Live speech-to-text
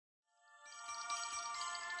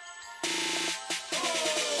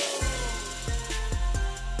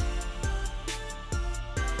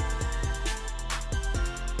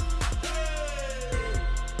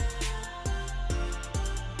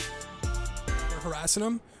harassing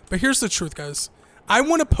him. But here's the truth, guys. I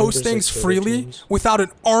want to post things freely without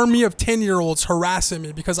an army of 10-year-olds harassing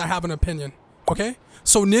me because I have an opinion. Okay?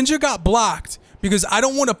 So Ninja got blocked because I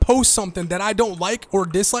don't want to post something that I don't like or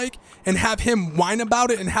dislike and have him whine about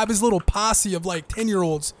it and have his little posse of like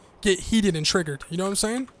 10-year-olds get heated and triggered. You know what I'm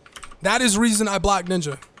saying? That is reason I blocked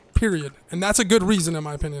Ninja. Period. And that's a good reason in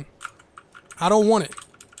my opinion. I don't want it.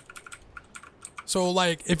 So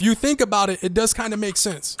like, if you think about it, it does kind of make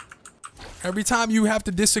sense. Every time you have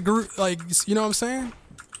to disagree, like, you know what I'm saying?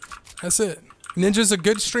 That's it. Ninja's a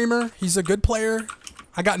good streamer. He's a good player.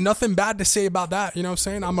 I got nothing bad to say about that. You know what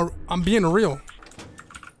I'm saying? I'm being real.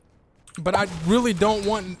 But I really don't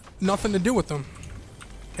want nothing to do with them.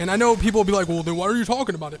 And I know people will be like, well, then why are you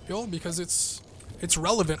talking about it, yo? Because it's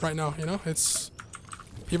relevant right now, you know?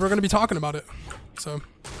 People are going to be talking about it. So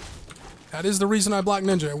that is the reason I blocked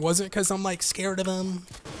Ninja. It wasn't because I'm like scared of him.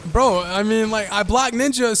 Bro, I mean, like, I blocked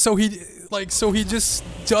Ninja so he just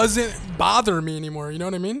doesn't bother me anymore. You know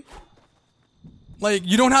what I mean? Like,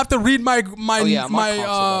 you don't have to read my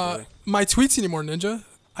tweets anymore, Ninja.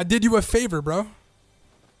 I did you a favor, bro.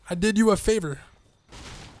 I did you a favor.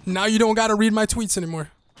 Now you don't gotta read my tweets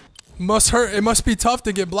anymore. Must hurt. It must be tough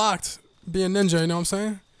to get blocked being Ninja. You know what I'm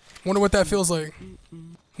saying? Wonder what that feels like.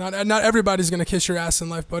 Not everybody's gonna kiss your ass in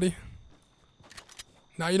life, buddy.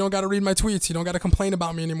 Now you don't gotta read my tweets. You don't gotta complain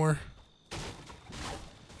about me anymore.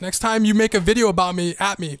 Next time you make a video about me,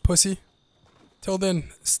 at me, pussy. Till then,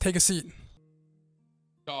 take a seat.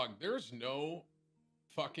 Dog, there's no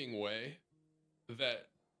fucking way that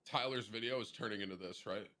Tyler's video is turning into this,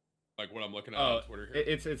 right? Like what I'm looking at on Twitter here.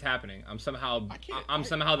 It's happening. I'm somehow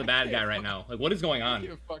the bad guy right now. Like, what is going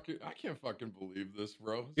on? I can't fucking believe this,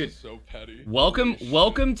 bro. This is so petty.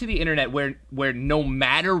 Welcome to the internet where no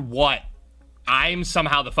matter what, I'm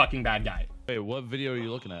somehow the fucking bad guy. Wait, what video are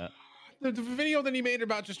you looking at? The video that he made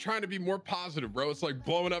about just trying to be more positive, bro. It's like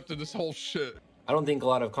blowing up to this whole shit. I don't think a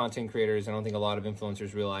lot of content creators, I don't think a lot of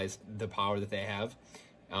influencers realize the power that they have,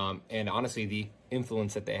 and honestly, the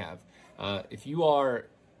influence that they have. If you are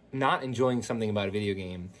not enjoying something about a video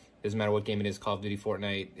game, doesn't matter what game it is, Call of Duty,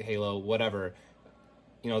 Fortnite, Halo, whatever,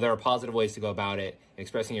 you know, there are positive ways to go about it,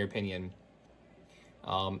 expressing your opinion.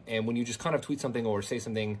 And when you just kind of tweet something or say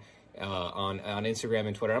something on Instagram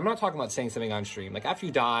and Twitter, I'm not talking about saying something on stream. Like, after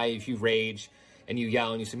you die, if you rage and you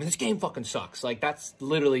yell and you say, man, this game fucking sucks. Like, that's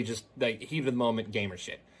literally just like heat of the moment gamer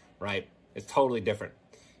shit, right? It's totally different.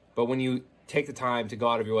 But when you take the time to go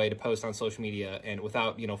out of your way to post on social media and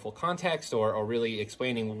without, you know, full context or really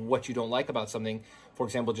explaining what you don't like about something, for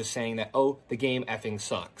example, just saying that, oh, the game effing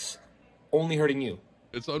sucks, only hurting you.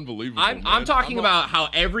 It's unbelievable. I'm talking about how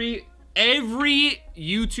every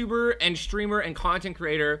YouTuber and streamer and content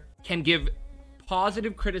creator can give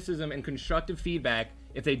positive criticism and constructive feedback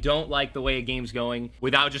if they don't like the way a game's going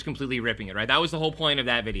without just completely ripping it, right? That was the whole point of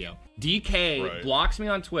that video. DK blocks me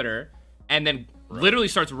on Twitter and then literally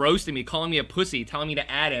starts roasting me, calling me a pussy, telling me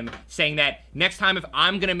to add him, saying that next time if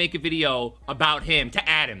I'm gonna make a video about him, to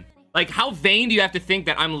add him. Like, how vain do you have to think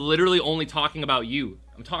that I'm literally only talking about you?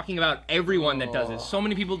 I'm talking about everyone that does it. So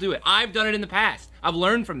many people do it. I've done it in the past. I've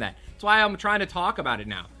learned from that. That's why I'm trying to talk about it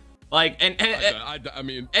now. Like, I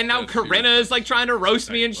mean, and now Corinna is like trying to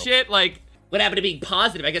roast me and shit. Like, what happened to being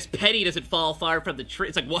positive? I guess petty doesn't fall far from the tree.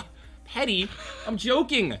 It's like, what? Petty? I'm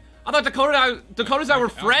joking. I thought Dakotaz and I were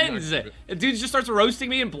friends. And dude just starts roasting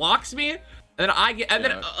me and blocks me. And then I get, and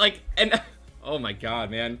then like, and oh my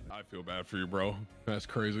God, man. I feel bad for you, bro. That's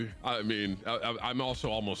crazy. I mean, I'm also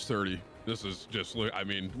almost 30. This is just, I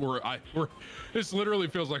mean, this literally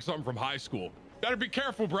feels like something from high school. Gotta be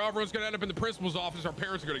careful, bro. Everyone's gonna end up in the principal's office. Our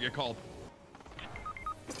parents are gonna get called.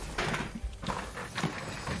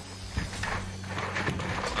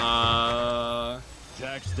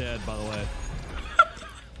 Jack's dead, by the way.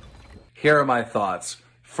 Here are my thoughts.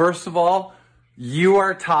 First of all, you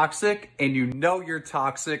are toxic and you know you're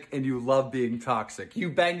toxic and you love being toxic.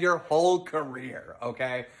 You've been your whole career,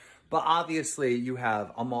 okay? But obviously you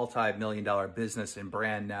have a multi-million-dollar business and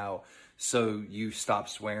brand now, so you stop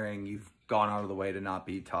swearing. You've gone out of the way to not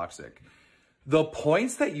be toxic. The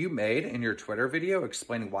points that you made in your Twitter video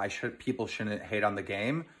explaining why people shouldn't hate on the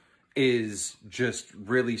game is just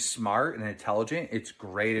really smart and intelligent. It's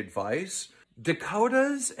great advice.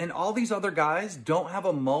 Dakotaz and all these other guys don't have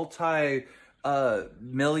a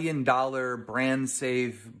multi-million-dollar brand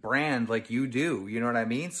safe brand like you do. You know what I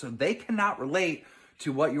mean? So they cannot relate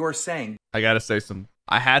to what you're saying. I gotta say something.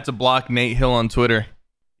 I had to block Nate Hill on Twitter.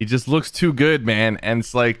 He just looks too good, man. And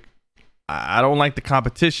it's like, I don't like the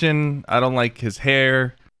competition. I don't like his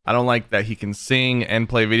hair. I don't like that he can sing and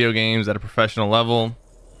play video games at a professional level.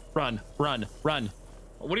 Run, run, run.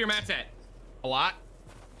 What are your mats at? A lot?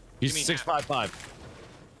 He's 655.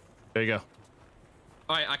 There you go.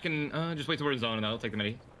 All right, I can just wait till we're in zone and I'll take the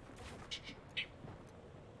midi.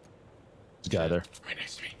 This guy there. Right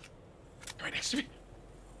next to me. Right next to me.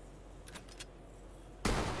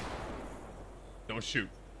 Don't shoot.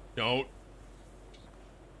 Don't.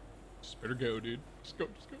 Just better go, dude. Just go.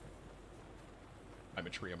 Just go. I'm a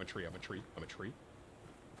tree. I'm a tree. I'm a tree. I'm a tree.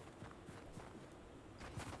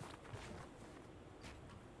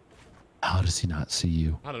 How does he not see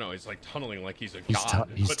you? I don't know. He's like tunneling like he's a god.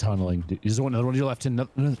 He's tunneling. He's the one. Another one to your left. No,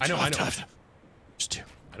 I know. I know. Just two.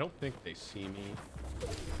 I don't think they see me.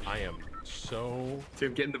 I am so.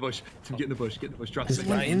 Tim, get in the bush. Tim, get in the bush. Get in the bush. Drop There's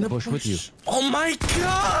the a guy in the bush with you. Oh my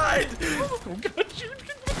god! Oh god, shoot!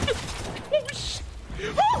 Oh shit!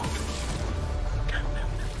 Oh!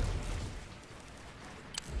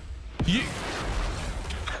 You...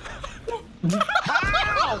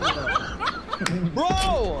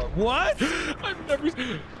 Bro, what? I've never.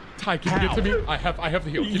 Ty, can you get to me? I have the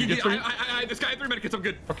heal. Can you get to me? This guy had 3 medikits. I'm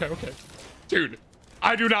good. Okay. Dude,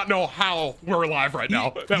 I do not know how we're alive right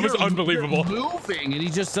now. That was unbelievable. Moving, and he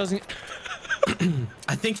just doesn't.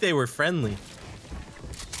 I think they were friendly.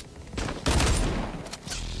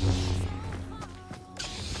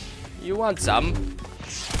 You want some?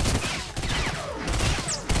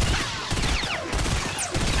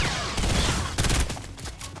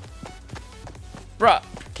 Bruh,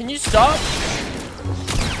 can you stop?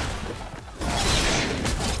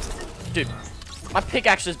 Dude, my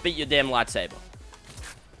pickaxe just beat your damn lightsaber.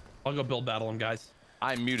 I'll go build battle him, guys.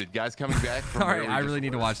 I'm muted. Guys coming back. All right, I really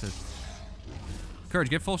need to watch this. Courage,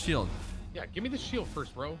 get full shield. Yeah, give me the shield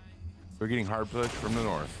first, bro. We're getting hard push from the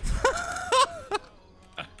north.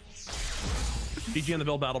 GG on the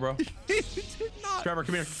build battle, bro. Trevor,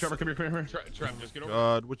 come here. Trevor, come here. Trevor, just get over.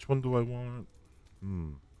 God, which one do I want?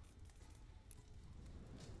 Wait,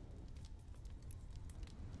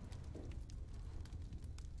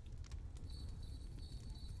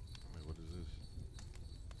 what is this?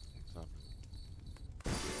 What's happening?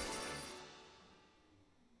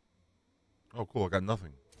 Oh, cool. I got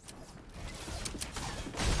nothing.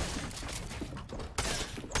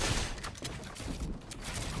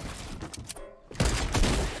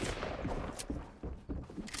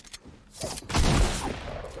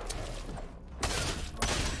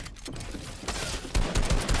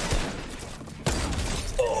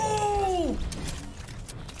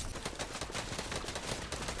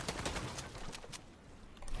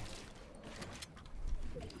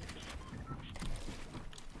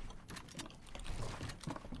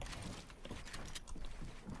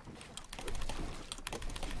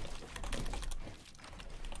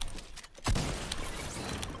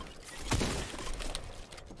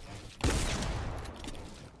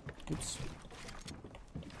 Oops.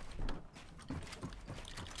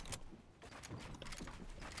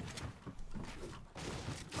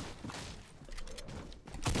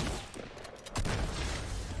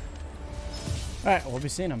 All right, we'll be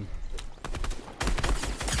seeing him.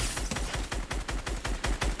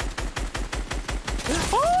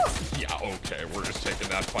 Yeah, okay, we're just taking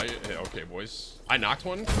that fight. Hey, okay, boys. I knocked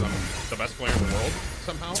one because I'm the best player in the world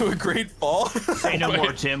somehow. To a great fall. Say no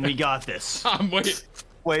more, Tim. We got this.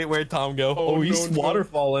 Wait, where'd Tom go? Oh, he's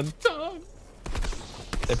waterfalling. Tom.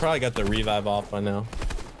 They probably got the revive off by now.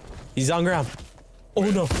 He's on ground. Oh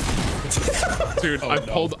no. Dude,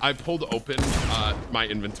 I pulled open my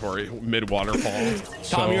inventory mid waterfall.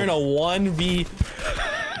 Tom, you're in a 1v.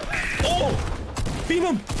 Oh! Beam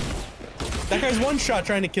him! That guy's one shot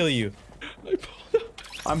trying to kill you.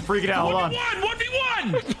 I'm freaking out. Hold on.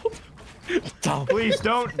 1v1! Tom, please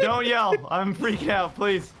don't yell. I'm freaking out,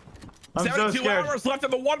 please. I'm so 72 scared. hours left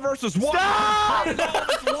in the 1 versus 1. Stop!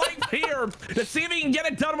 Life here to see if he can get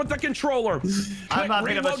it done with the controller. I'm not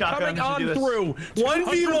picking up a shotgun. Coming on through.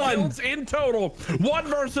 1v1 in total. 1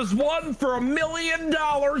 versus 1 for $1 million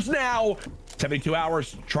now. 72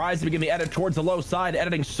 hours tries to begin the edit towards the low side,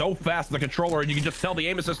 editing so fast with the controller, and you can just tell the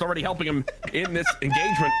aim assist already helping him in this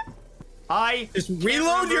engagement. I just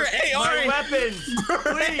reload your AR. My weapons,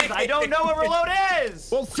 please. I don't know what reload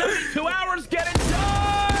is. Well, 72 hours, get it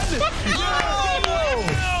done.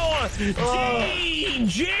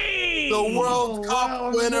 GG! The World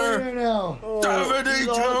Cup winner,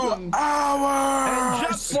 72 hours! And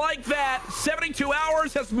just like that, 72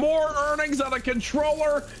 hours has more earnings on a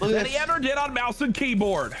controller than he ever did on mouse and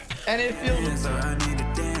keyboard. And it feels... I need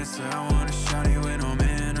a dancer, I want to shout you with no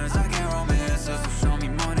manners. I can't romance, so show me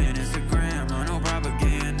money on Instagram. No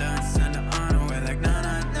propaganda, send an honor with like nah.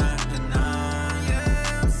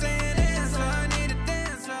 Yeah, I'm saying it, so I need a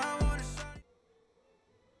dancer, I want to shout you.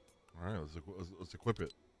 All right, let's equip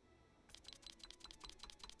it.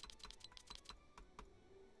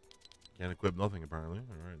 Can't equip nothing apparently.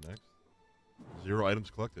 All right, next. 0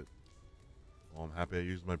 items collected. Well, I'm happy I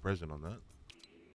used my present on that.